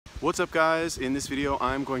What's up guys? In this video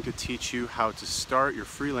I'm going to teach you how to start your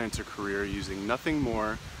freelancer career using nothing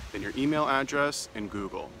more than your email address and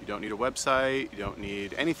Google. You don't need a website, you don't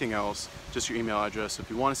need anything else, just your email address. So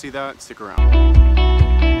if you want to see that, stick around.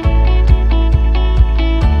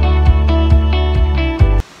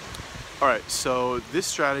 Alright, so this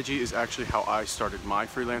strategy is actually how I started my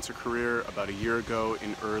freelancer career about a year ago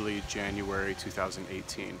in early January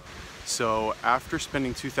 2018. So after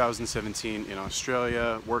spending 2017 in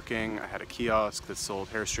Australia working, I had a kiosk that sold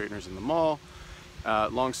hair straighteners in the mall.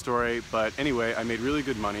 Long story, but anyway, I made really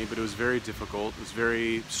good money, but it was very difficult. It was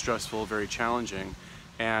very stressful, very challenging.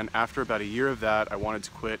 And after about a year of that, I wanted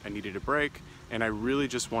to quit. I needed a break, and I really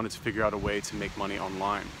just wanted to figure out a way to make money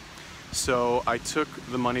online. So I took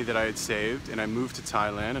the money that I had saved and I moved to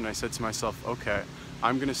Thailand, and I said to myself, okay,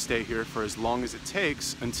 I'm gonna stay here for as long as it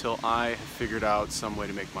takes until I have figured out some way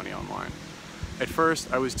to make money online. At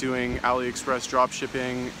first I was doing AliExpress drop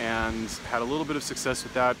shipping and had a little bit of success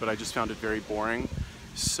with that, but I just found it very boring.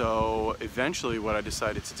 So eventually what I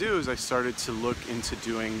decided to do is I started to look into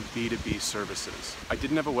doing B2B services. I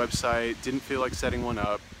didn't have a website, didn't feel like setting one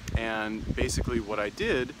up, and basically what I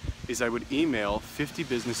did is I would email 50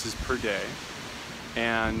 businesses per day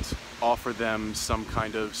and offer them some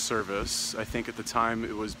kind of service. I think at the time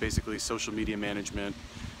it was basically social media management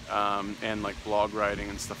and like blog writing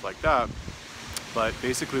and stuff like that. But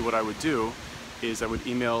basically what I would do is I would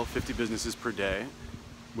email 50 businesses per day,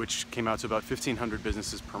 which came out to about 1,500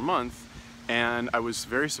 businesses per month, and I was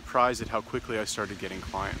very surprised at how quickly I started getting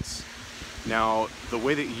clients. Now, the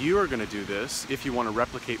way that you are going to do this, if you want to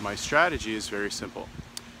replicate my strategy, is very simple.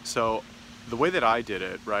 So the way that I did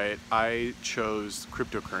it, right, I chose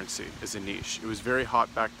cryptocurrency as a niche. It was very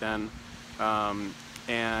hot back then,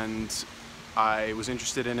 and I was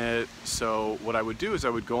interested in it. So what I would do is I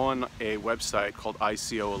would go on a website called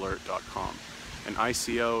ICOalert.com. And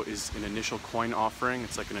ICO is an initial coin offering.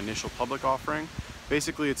 It's like an initial public offering.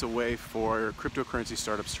 Basically, it's a way for cryptocurrency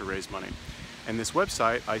startups to raise money. And this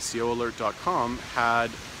website, ICOalert.com, had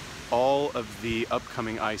all of the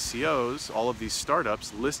upcoming ICOs, all of these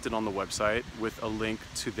startups listed on the website with a link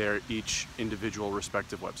to their each individual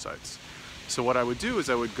respective websites. So what I would do is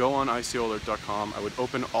I would go on ICOalert.com, I would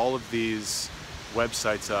open all of these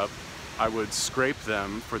websites up, I would scrape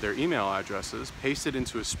them for their email addresses, paste it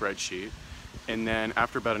into a spreadsheet, and then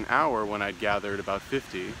after about an hour, when I'd gathered about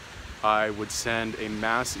 50, I would send a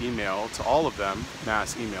mass email to all of them,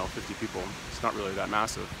 mass email, 50 people, it's not really that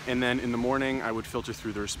massive. And then in the morning, I would filter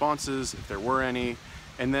through the responses, if there were any,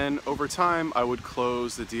 and then over time, I would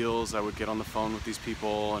close the deals, I would get on the phone with these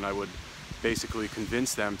people, and I would basically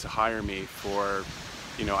convince them to hire me for,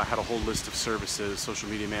 you know, I had a whole list of services, social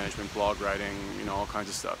media management, blog writing, you know, all kinds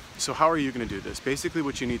of stuff. So how are you going to do this? Basically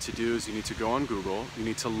what you need to do is you need to go on Google, you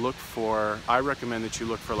need to look for, I recommend that you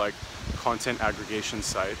look for like content aggregation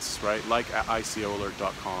sites, right? Like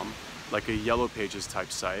ICOalert.com, like a Yellow Pages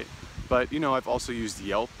type site. But you know, I've also used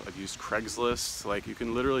Yelp, I've used Craigslist, like you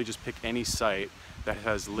can literally just pick any site that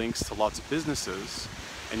has links to lots of businesses,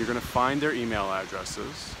 and you're going to find their email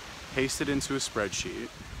addresses, paste it into a spreadsheet,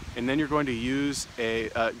 and then you're going to use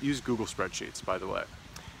use Google Spreadsheets, by the way.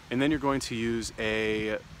 And then you're going to use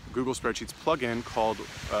a Google Spreadsheets plugin called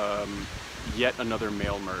Yet Another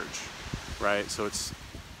Mail Merge, right? So it's,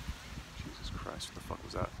 Jesus Christ, what the fuck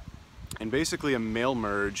was that? And basically a mail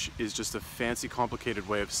merge is just a fancy, complicated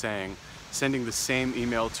way of saying sending the same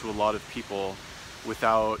email to a lot of people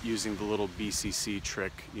without using the little BCC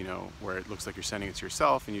trick, you know, where it looks like you're sending it to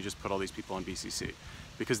yourself and you just put all these people on BCC.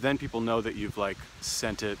 Because then people know that you've like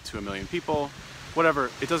sent it to 1 million people,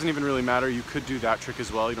 whatever. It doesn't even really matter. You could do that trick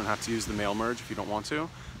as well. You don't have to use the mail merge if you don't want to.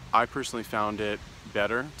 I personally found it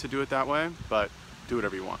better to do it that way, but do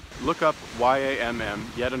whatever you want. Look up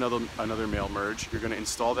YAMM, Yet Another Mail Merge. You're going to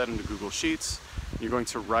install that into Google Sheets. You're going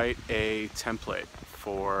to write a template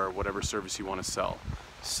for whatever service you want to sell.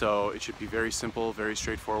 So it should be very simple, very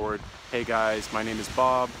straightforward. Hey guys, my name is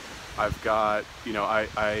Bob. I've got, you know,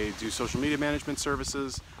 I do social media management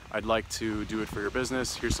services. I'd like to do it for your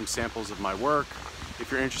business. Here's some samples of my work. If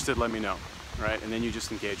you're interested, let me know, right? And then you just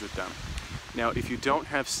engage with them. Now, if you don't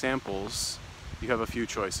have samples, you have a few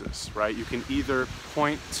choices, right? You can either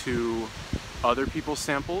point to other people's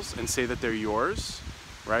samples and say that they're yours,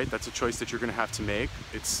 right? That's a choice that you're gonna have to make.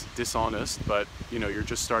 It's dishonest, but you know, you're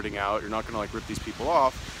just starting out. You're not gonna like rip these people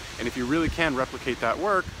off. And if you really can replicate that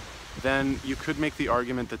work, then you could make the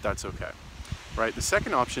argument that that's okay, right? The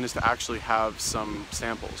second option is to actually have some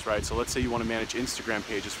samples, right? So let's say you want to manage Instagram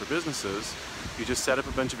pages for businesses. You just set up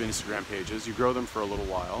a bunch of Instagram pages, you grow them for a little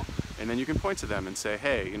while, and then you can point to them and say,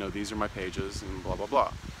 hey, you know, these are my pages and blah, blah,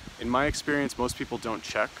 blah. In my experience, most people don't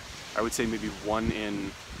check. I would say maybe 1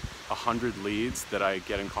 in 100 leads that I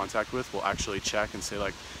get in contact with will actually check and say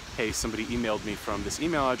like, hey, somebody emailed me from this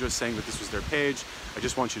email address saying that this was their page. I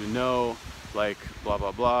just want you to know, like, blah,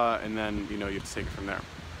 blah, blah. And then, you know, you have to take it from there.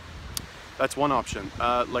 That's one option.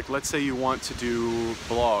 Like, let's say you want to do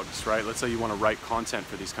blogs, right? Let's say you want to write content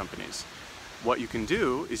for these companies. What you can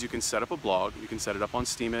do is you can set up a blog, you can set it up on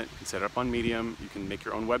Steemit, you can set it up on Medium, you can make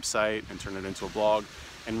your own website and turn it into a blog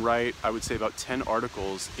and write, I would say, about 10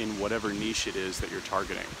 articles in whatever niche it is that you're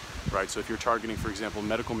targeting, right? So if you're targeting, for example,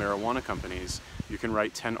 medical marijuana companies, you can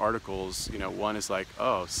write 10 articles. You know, one is like,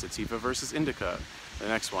 oh, sativa versus indica. The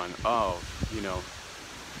next one, oh, you know,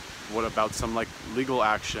 what about some like legal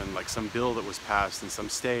action, like some bill that was passed in some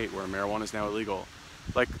state where marijuana is now illegal?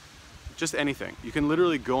 Like, just anything. You can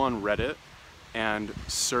literally go on Reddit and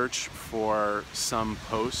search for some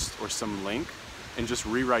post or some link and just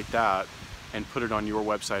rewrite that and put it on your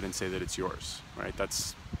website and say that it's yours, right?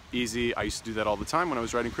 That's easy. I used to do that all the time when I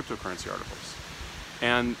was writing cryptocurrency articles.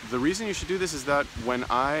 And the reason you should do this is that when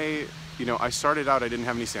I started out, I didn't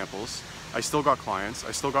have any samples. I still got clients,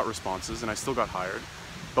 I still got responses, and I still got hired.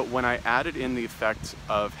 But when I added in the effect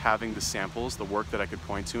of having the samples, the work that I could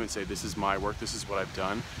point to and say, this is my work, this is what I've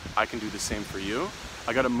done, I can do the same for you,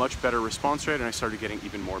 I got a much better response rate and I started getting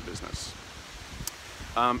even more business.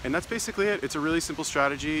 And that's basically it. It's a really simple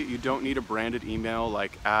strategy. You don't need a branded email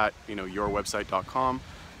like at yourwebsite.com.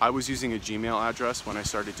 I was using a Gmail address when I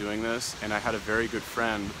started doing this, and I had a very good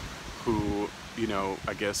friend who,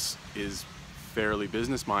 I guess is fairly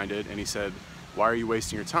business-minded, and he said, why are you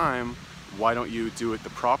wasting your time? Why don't you do it the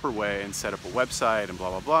proper way and set up a website and blah,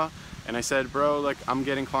 blah, blah. And I said, bro, like, I'm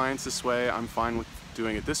getting clients this way. I'm fine with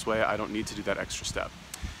doing it this way. I don't need to do that extra step.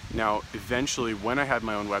 Now, eventually, when I had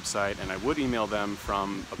my own website and I would email them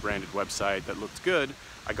from a branded website that looked good,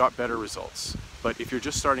 I got better results. But if you're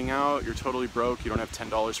just starting out, you're totally broke, you don't have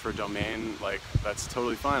 $10 for a domain, like, that's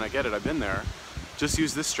totally fine. I get it, I've been there. Just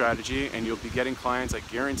use this strategy and you'll be getting clients. I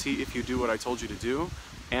guarantee if you do what I told you to do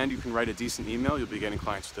and you can write a decent email, you'll be getting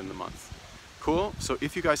clients within the month. Cool? So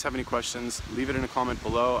if you guys have any questions, leave it in a comment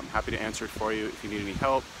below. I'm happy to answer it for you. If you need any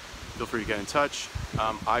help, feel free to get in touch.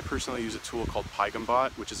 I personally use a tool called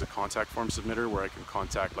Pygambot, which is a contact form submitter where I can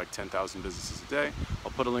contact like 10,000 businesses a day.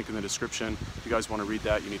 I'll put a link in the description. If you guys want to read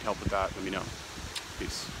that, you need help with that, let me know.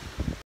 Peace.